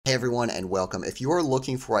Hey everyone and welcome. If you are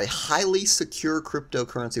looking for a highly secure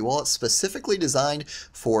cryptocurrency wallet specifically designed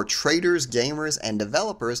for traders, gamers, and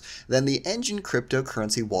developers, then the Enjin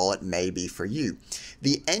cryptocurrency wallet may be for you.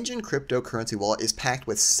 The Enjin cryptocurrency wallet is packed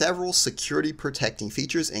with several security protecting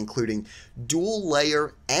features including dual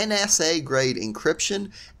layer NSA grade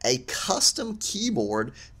encryption, a custom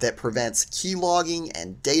keyboard that prevents keylogging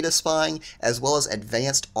and data spying, as well as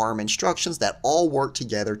advanced ARM instructions that all work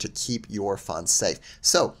together to keep your funds safe.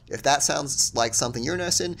 So if that sounds like something you're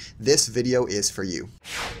interested in, this video is for you.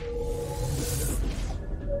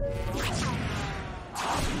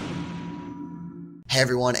 Hey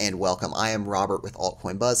everyone and welcome. I am Robert with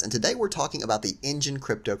Altcoin Buzz, and today we're talking about the Enjin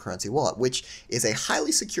cryptocurrency wallet, which is a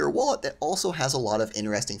highly secure wallet that also has a lot of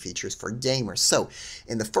interesting features for gamers. So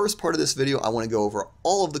in the first part of this video, I want to go over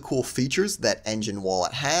all of the cool features that Enjin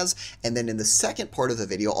Wallet has, and then in the second part of the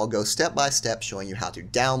video, I'll go step by step showing you how to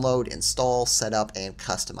download, install, set up, and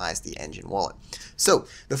customize the Enjin Wallet. So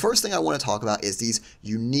the first thing I want to talk about is these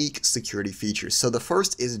unique security features. So the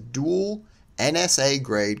first is dual NSA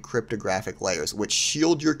grade cryptographic layers, which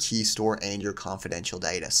shield your key store and your confidential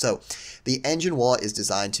data. So the Enjin Wallet is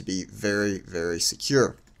designed to be very, very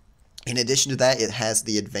secure. In addition to that, it has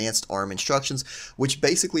the advanced ARM instructions, which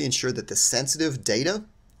basically ensure that the sensitive data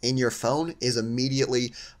in your phone is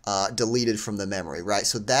immediately deleted from the memory, right?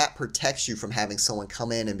 So that protects you from having someone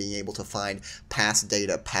come in and being able to find past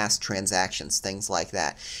data, past transactions, things like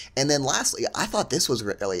that. And then lastly, I thought this was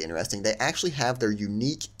really interesting. They actually have their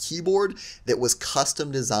unique keyboard that was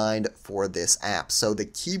custom designed for this app. So the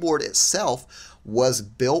keyboard itself was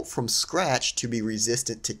built from scratch to be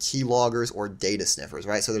resistant to keyloggers or data sniffers,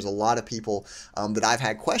 right? So there's a lot of people that I've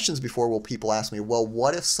had questions before where people ask me, well,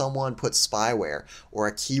 what if someone puts spyware or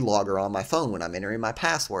a keylogger on my phone when I'm entering my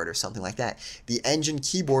password or something like that? The Enjin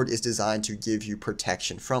keyboard is designed to give you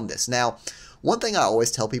protection from this. Now, one thing I always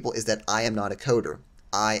tell people is that I am not a coder.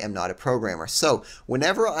 I am not a programmer. So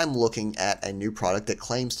whenever I'm looking at a new product that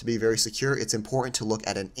claims to be very secure, it's important to look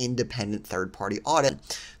at an independent third-party audit.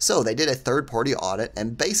 So they did a third-party audit,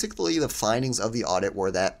 and basically the findings of the audit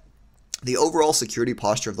were that the overall security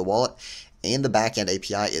posture of the wallet and the backend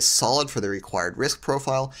API is solid for the required risk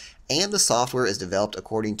profile, and the software is developed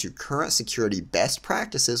according to current security best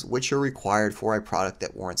practices, which are required for a product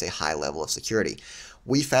that warrants a high level of security.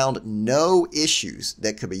 We found no issues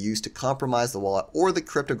that could be used to compromise the wallet or the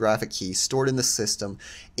cryptographic keys stored in the system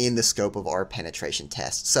in the scope of our penetration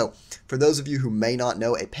test. So for those of you who may not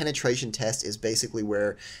know, a penetration test is basically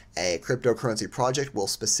where a cryptocurrency project will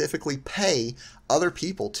specifically pay other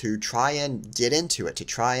people to try and get into it, to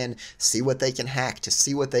try and see what they can hack, to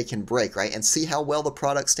see what they can break, right? And see how well the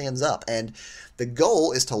product stands up. And the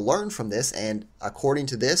goal is to learn from this, and according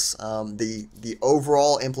to this, the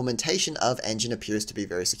overall implementation of Enjin appears to be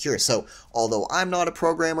very secure. So although I'm not a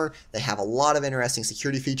programmer, they have a lot of interesting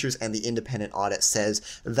security features, and the independent audit says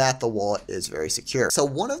that the wallet is very secure. So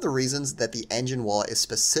one of the reasons that the Enjin wallet is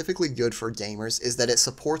specifically good for gamers is that it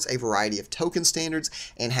supports a variety of token standards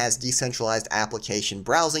and has decentralized application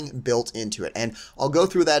browsing built into it. And I'll go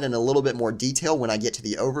through that in a little bit more detail when I get to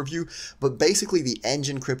the overview, but basically the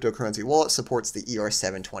Enjin cryptocurrency wallet supports the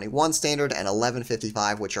ER721 standard and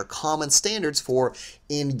 1155, which are common standards for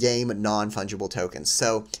in-game non-fungible tokens.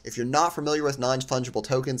 So if you're not familiar with non-fungible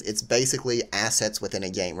tokens, it's basically assets within a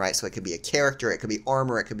game, right? So it could be a character, it could be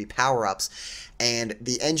armor, it could be power-ups. And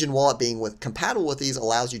the Enjin wallet being compatible with these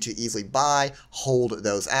allows you to easily buy, hold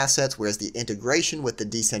those assets, whereas the integration with the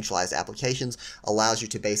decentralized applications allows you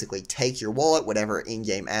to basically take your wallet, whatever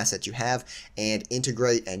in-game assets you have, and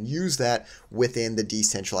integrate and use that within the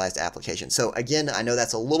decentralized application. So again, I know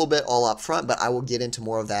that's a little bit all up front, but I will get into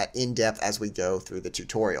more of that in depth as we go through the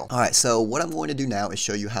tutorial. All right, so what I'm going to do now is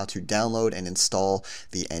show you how to download and install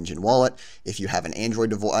the Enjin wallet. If you have an Android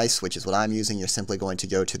device, which is what I'm using, you're simply going to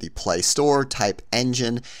go to the Play Store, type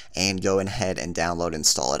Enjin, and go ahead and download and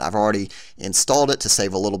install it. I've already installed it to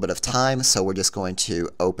save a little bit of time, so we're just going to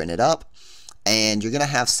open it up, and you're going to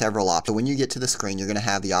have several options. So when you get to the screen, you're going to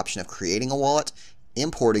have the option of creating a wallet,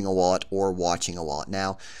 importing a wallet, or watching a wallet.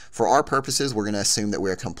 Now, for our purposes, we're going to assume that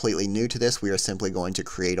we're completely new to this. We are simply going to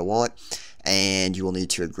create a wallet, and you will need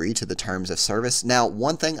to agree to the terms of service. Now,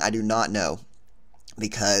 one thing I do not know,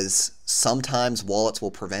 because sometimes wallets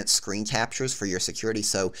will prevent screen captures for your security.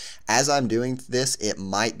 So as I'm doing this, it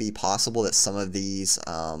might be possible that some of these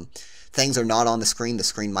things are not on the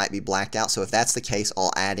screen might be blacked out. So if that's the case,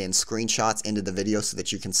 I'll add in screenshots into the video so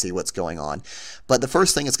that you can see what's going on. But the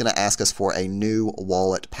first thing it's going to ask us for a new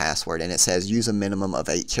wallet password, and it says use a minimum of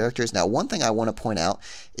 8 characters. Now, one thing I want to point out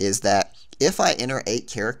is that if I enter 8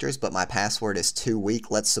 characters but my password is too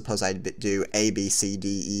weak, let's suppose I do A, B, C,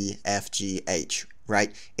 D, E, F, G, H,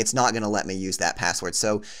 right? It's not going to let me use that password.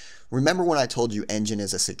 So remember when I told you Enjin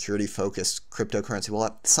is a security-focused cryptocurrency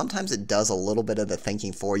wallet? Sometimes it does a little bit of the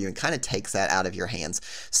thinking for you and kind of takes that out of your hands.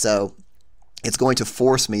 So it's going to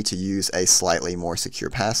force me to use a slightly more secure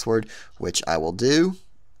password, which I will do,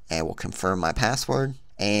 and will confirm my password.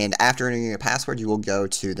 And after entering your password, you will go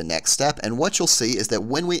to the next step. And what you'll see is that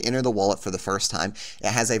when we enter the wallet for the first time,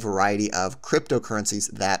 it has a variety of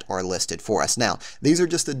cryptocurrencies that are listed for us. Now, these are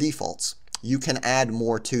just the defaults. You can add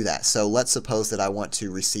more to that. So let's suppose that I want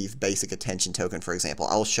to receive basic attention token, for example.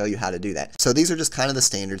 I will show you how to do that. So these are just kind of the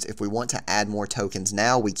standards. If we want to add more tokens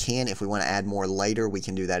now, we can. If we want to add more later, we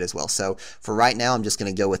can do that as well. So for right now, I'm just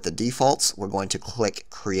going to go with the defaults. We're going to click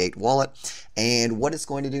Create Wallet. And what it's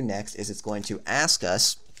going to do next is it's going to ask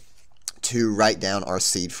us to write down our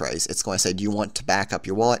seed phrase. It's going to say, do you want to back up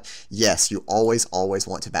your wallet? Yes, you always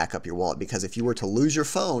want to back up your wallet, because if you were to lose your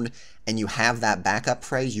phone and you have that backup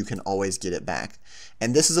phrase, you can always get it back.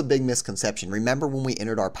 And this is a big misconception. Remember when we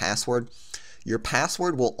entered our password? Your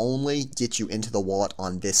password will only get you into the wallet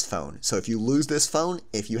on this phone. So if you lose this phone,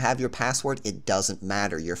 if you have your password, it doesn't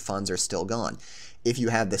matter. Your funds are still gone. If you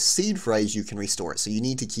have the seed phrase, you can restore it. So you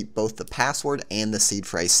need to keep both the password and the seed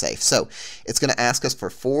phrase safe. So it's going to ask us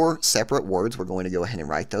for 4 separate words. We're going to go ahead and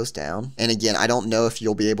write those down. And again, I don't know if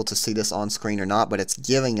you'll be able to see this on screen or not, but it's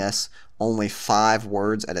giving us only 5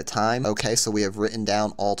 words at a time. Okay, so we have written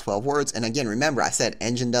down all 12 words. And again, remember, I said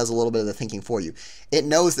Enjin does a little bit of the thinking for you. It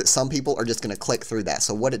knows that some people are just going to click through that.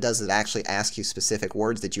 So what it does is it actually asks you specific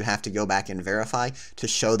words that you have to go back and verify to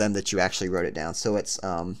show them that you actually wrote it down. So it's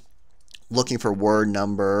looking for word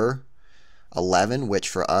number 11, which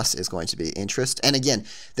for us is going to be interest. And again,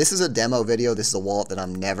 this is a demo video. This is a wallet that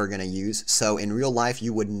I'm never going to use. So in real life,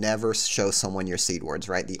 you would never show someone your seed words,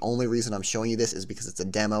 right? The only reason I'm showing you this is because it's a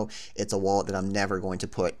demo. It's a wallet that I'm never going to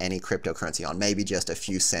put any cryptocurrency on, maybe just a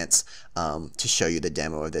few cents to show you the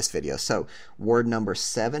demo of this video. So word number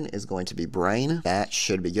 7 is going to be brain. That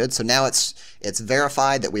should be good. So now it's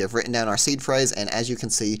verified that we have written down our seed phrase. And as you can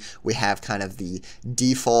see, we have kind of the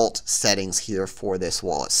default settings here for this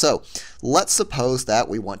wallet. So let's suppose that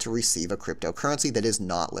we want to receive a cryptocurrency that is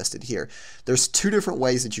not listed here. There's 2 different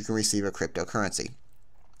ways that you can receive a cryptocurrency: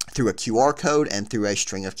 through a QR code and through a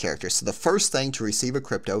string of characters. So the first thing to receive a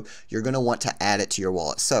crypto, you're going to want to add it to your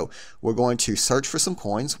wallet. So we're going to search for some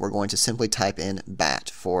coins. We're going to simply type in BAT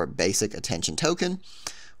for basic attention token.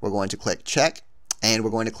 We're going to click check, and we're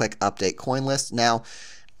going to click update coin list. Now,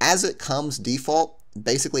 as it comes default,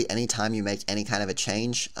 basically anytime you make any kind of a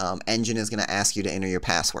change, Enjin is going to ask you to enter your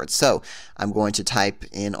password. So I'm going to type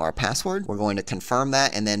in our password. We're going to confirm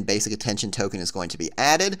that, and then basic attention token is going to be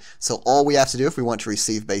added. So all we have to do if we want to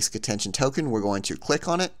receive basic attention token, we're going to click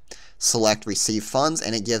on it, select receive funds,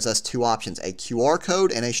 and it gives us 2 options: a QR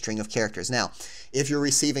code and a string of characters. Now, if you're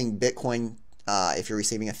receiving Bitcoin, if you're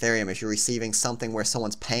receiving Ethereum, if you're receiving something where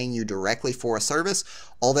someone's paying you directly for a service,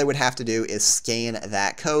 all they would have to do is scan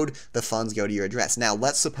that code, the funds go to your address. Now,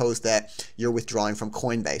 let's suppose that you're withdrawing from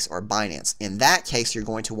Coinbase or Binance. In that case, you're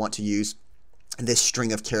going to want to use this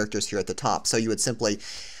string of characters here at the top. So you would simply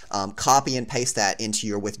copy and paste that into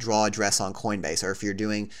your withdraw address on Coinbase. Or if you're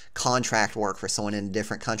doing contract work for someone in a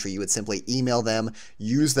different country, you would simply email them,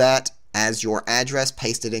 use that as your address,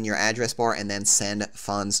 paste it in your address bar, and then send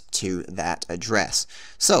funds to that address.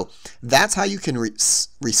 So that's how you can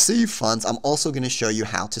receive funds. I'm also going to show you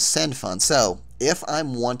how to send funds. So if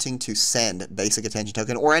I'm wanting to send basic attention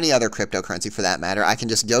token, or any other cryptocurrency for that matter, I can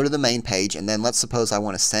just go to the main page, and then let's suppose I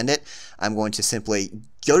want to send it. I'm going to simply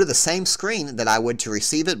go to the same screen that I would to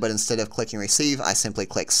receive it, but instead of clicking receive, I simply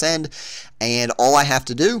click send, and all I have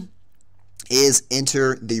to do is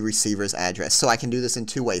enter the receiver's address. So I can do this in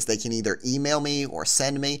 2 ways. They can either email me or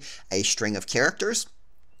send me a string of characters,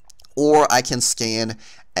 or I can scan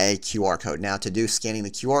a QR code. Now, to do scanning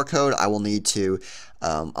the QR code, I will need to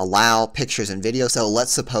allow pictures and videos. So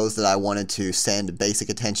let's suppose that I wanted to send basic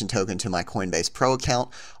attention token to my Coinbase Pro account.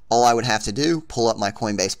 All I would have to do, pull up my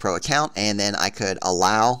Coinbase Pro account, and then I could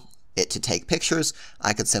allow it to take pictures.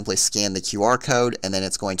 I could simply scan the QR code, and then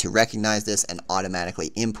it's going to recognize this and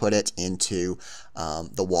automatically input it into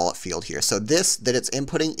the wallet field here. So this that it's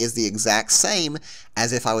inputting is the exact same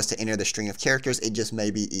as if I was to enter the string of characters. It just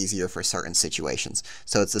may be easier for certain situations.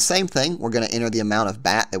 So it's the same thing. We're going to enter the amount of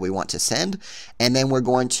BAT that we want to send, and then we're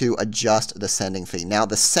going to adjust the sending fee. Now,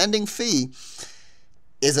 the sending fee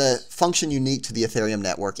is a function unique to the Ethereum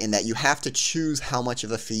network in that you have to choose how much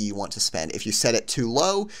of a fee you want to spend. If you set it too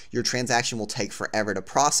low, your transaction will take forever to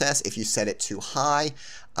process. If you set it too high,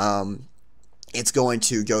 it's going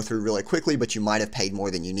to go through really quickly, but you might have paid more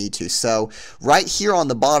than you need to. So right here on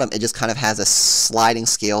the bottom, it just kind of has a sliding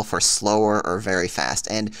scale for slower or very fast.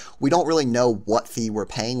 And we don't really know what fee we're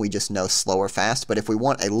paying. We just know slow or fast. But if we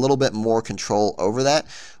want a little bit more control over that,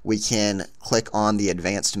 we can click on the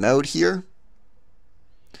advanced mode here.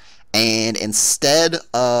 And instead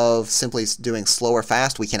of simply doing slow or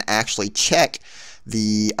fast, we can actually check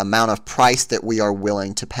the amount of price that we are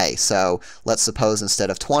willing to pay. So let's suppose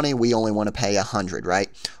instead of 20, we only want to pay 100, right?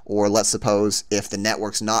 Or let's suppose if the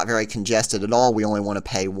network's not very congested at all, we only want to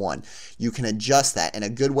pay 1. You can adjust that, and a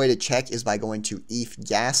good way to check is by going to ETH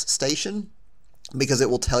gas station, because it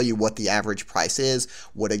will tell you what the average price is,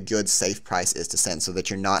 what a good safe price is to send, so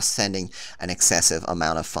that you're not sending an excessive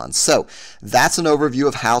amount of funds. So that's an overview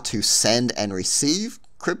of how to send and receive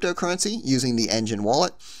cryptocurrency using the Enjin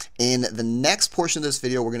Wallet. In the next portion of this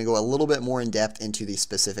video, we're going to go a little bit more in depth into the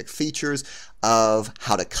specific features of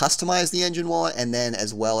how to customize the Enjin Wallet, and then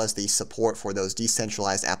as well as the support for those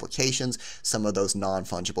decentralized applications, some of those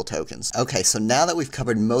non-fungible tokens. Okay, so now that we've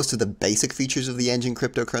covered most of the basic features of the Enjin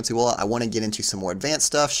cryptocurrency wallet, I want to get into some more advanced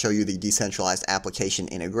stuff, show you the decentralized application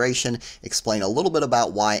integration, explain a little bit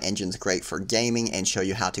about why Enjin's great for gaming, and show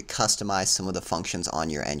you how to customize some of the functions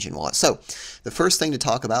on your Enjin Wallet. So the first thing to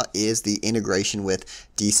talk about is the integration with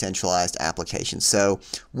decentralized applications. So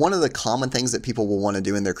one of the common things that people will want to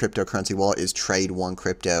do in their cryptocurrency wallet is trade one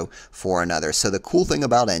crypto for another. So the cool thing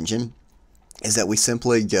about Enjin is that we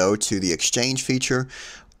simply go to the exchange feature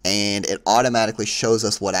and it automatically shows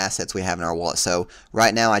us what assets we have in our wallet. So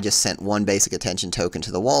right now I just sent one basic attention token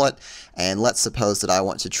to the wallet, and let's suppose that I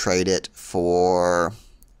want to trade it for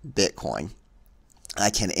Bitcoin. I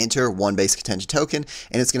can enter one basic attention token,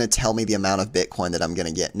 and it's going to tell me the amount of Bitcoin that I'm going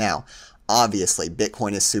to get. Now, obviously,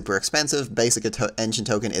 Bitcoin is super expensive. Basic Enjin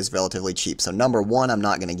token is relatively cheap. So number one, I'm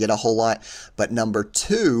not going to get a whole lot. But number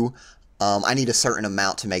two, I need a certain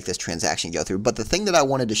amount to make this transaction go through. But the thing that I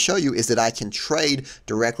wanted to show you is that I can trade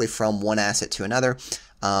directly from one asset to another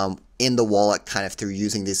in the wallet, kind of through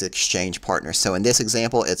using these exchange partners. So in this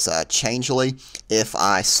example, it's Changely. If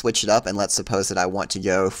I switch it up, and let's suppose that I want to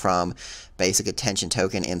go from basic attention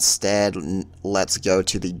token instead, let's go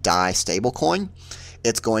to the DAI stablecoin.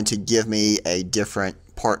 It's going to give me a different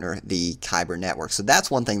partner, the Kyber network. So that's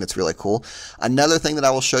one thing that's really cool. Another thing that I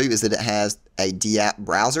will show you is that it has a Dapp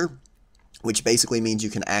browser, which basically means you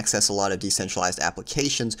can access a lot of decentralized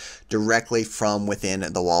applications directly from within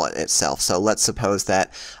the wallet itself. So let's suppose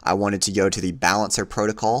that I wanted to go to the balancer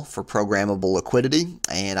protocol for programmable liquidity,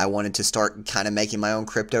 and I wanted to start kind of making my own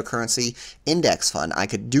cryptocurrency index fund. I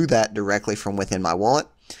could do that directly from within my wallet.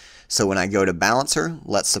 So when I go to Balancer,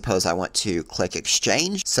 let's suppose I want to click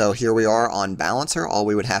Exchange. So here we are on Balancer. All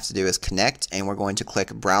we would have to do is connect, and we're going to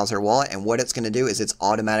click Browser Wallet. And what it's going to do is it's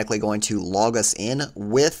automatically going to log us in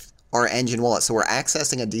with our Enjin Wallet. So we're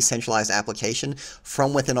accessing a decentralized application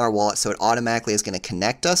from within our wallet, so it automatically is going to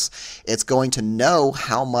connect us. It's going to know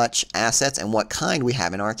how much assets and what kind we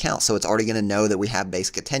have in our account. So it's already going to know that we have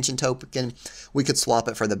basic attention token. We could swap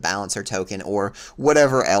it for the balancer token or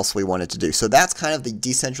whatever else we wanted to do. So that's kind of the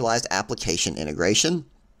decentralized application integration.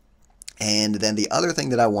 And then the other thing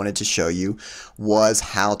that I wanted to show you was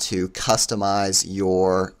how to customize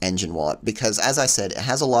your Enjin Wallet, because as I said, it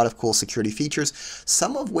has a lot of cool security features,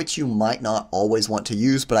 some of which you might not always want to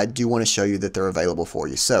use, but I do want to show you that they're available for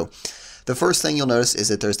you. So the first thing you'll notice is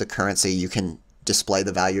that there's the currency. You can display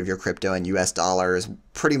the value of your crypto in US dollars,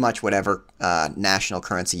 pretty much whatever national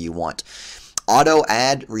currency you want. Auto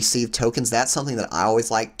add received tokens, that's something that I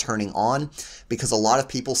always like turning on, because a lot of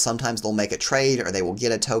people, sometimes they'll make a trade or they will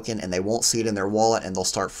get a token and they won't see it in their wallet, and they'll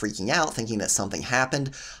start freaking out thinking that something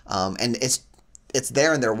happened, and it's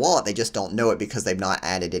there in their wallet, they just don't know it because they've not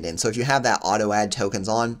added it in. So if you have that auto add tokens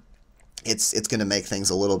on, it's going to make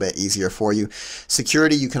things a little bit easier for you.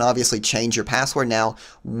 Security, you can obviously change your password. Now,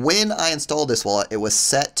 when I installed this wallet, it was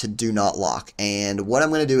set to do not lock. And what I'm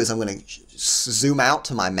going to do is I'm going to zoom out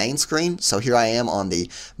to my main screen. So here I am on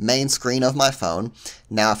the main screen of my phone.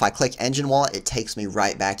 Now, if I click Enjin Wallet, it takes me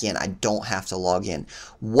right back in. I don't have to log in.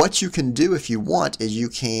 What you can do if you want is you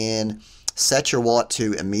can set your wallet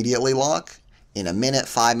to immediately lock in a minute,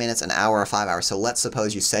 5 minutes, an hour, or 5 hours. So let's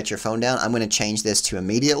suppose you set your phone down. I'm going to change this to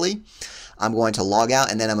immediately. I'm going to log out,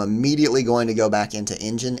 and then I'm immediately going to go back into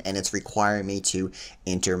Enjin, and it's requiring me to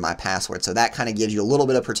enter my password. So that kind of gives you a little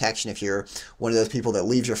bit of protection if you're one of those people that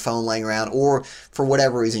leaves your phone laying around, or for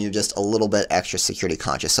whatever reason you're just a little bit extra security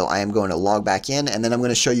conscious. So I am going to log back in, and then I'm going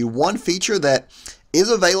to show you one feature that is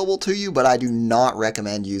available to you, but I do not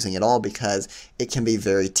recommend using it all because it can be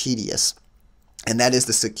very tedious. and that is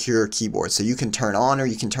the secure keyboard. So you can turn on or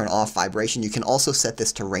you can turn off vibration. You can also set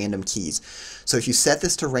this to random keys. So if you set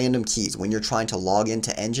this to random keys when you're trying to log into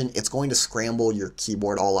Enjin, it's going to scramble your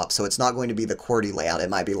keyboard all up. So it's not going to be the QWERTY layout. It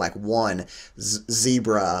might be like 1,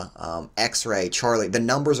 zebra, X-ray, Charlie. The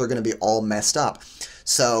numbers are going to be all messed up.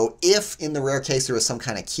 So if in the rare case there was some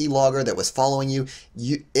kind of keylogger that was following you,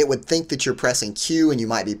 it would think that you're pressing Q and you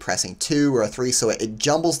might be pressing 2 or a 3. So it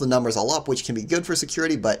jumbles the numbers all up, which can be good for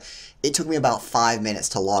security, but it took me about 5 minutes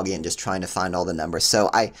to log in just trying to find all the numbers. So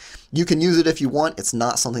you can use it if you want. It's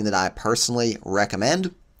not something that I personally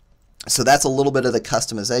recommend. So that's a little bit of the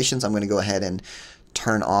customizations. I'm going to go ahead and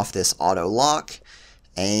turn off this auto lock.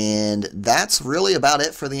 And that's really about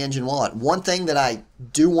it for the Enjin Wallet. One thing that I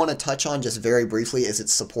do want to touch on just very briefly is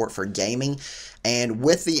its support for gaming. And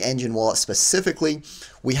with the Enjin Wallet specifically,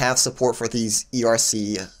 we have support for these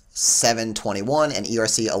ERC 721 and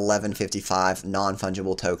ERC 1155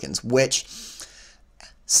 non-fungible tokens, which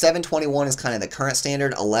 721 is kind of the current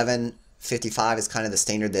standard, 1155 is kind of the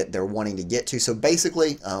standard that they're wanting to get to. So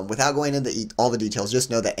basically, without going into all the details,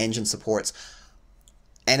 just know that Enjin supports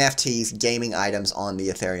NFTs, gaming items on the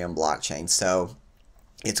Ethereum blockchain. So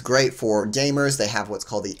it's great for gamers. They have what's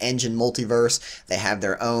called the Enjin Multiverse. They have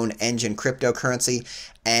their own Enjin cryptocurrency.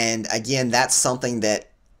 And again, that's something that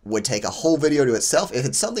would take a whole video to itself. If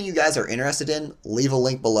it's something you guys are interested in, leave a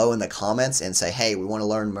link below in the comments and say, hey, we want to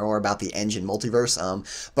learn more about the Enjin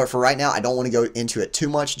Multiverse. But for right now, I don't want to go into it too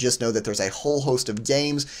much. Just know that there's a whole host of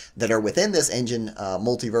games that are within this Enjin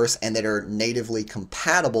Multiverse and that are natively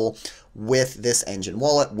compatible with this Enjin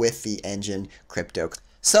wallet, with the Enjin crypto.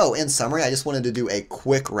 So in summary, I just wanted to do a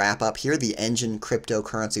quick wrap up here. The Enjin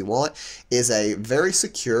cryptocurrency wallet is a very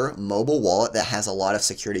secure mobile wallet that has a lot of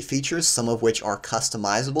security features, some of which are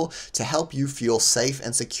customizable to help you feel safe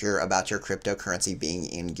and secure about your cryptocurrency being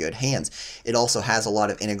in good hands. It also has a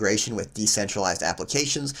lot of integration with decentralized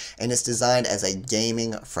applications, and it's designed as a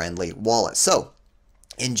gaming friendly wallet. So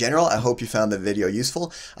in general, I hope you found the video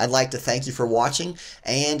useful. I'd like to thank you for watching,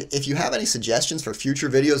 and if you have any suggestions for future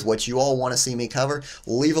videos, what you all want to see me cover,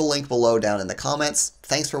 leave a link below down in the comments.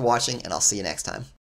 Thanks for watching, and I'll see you next time.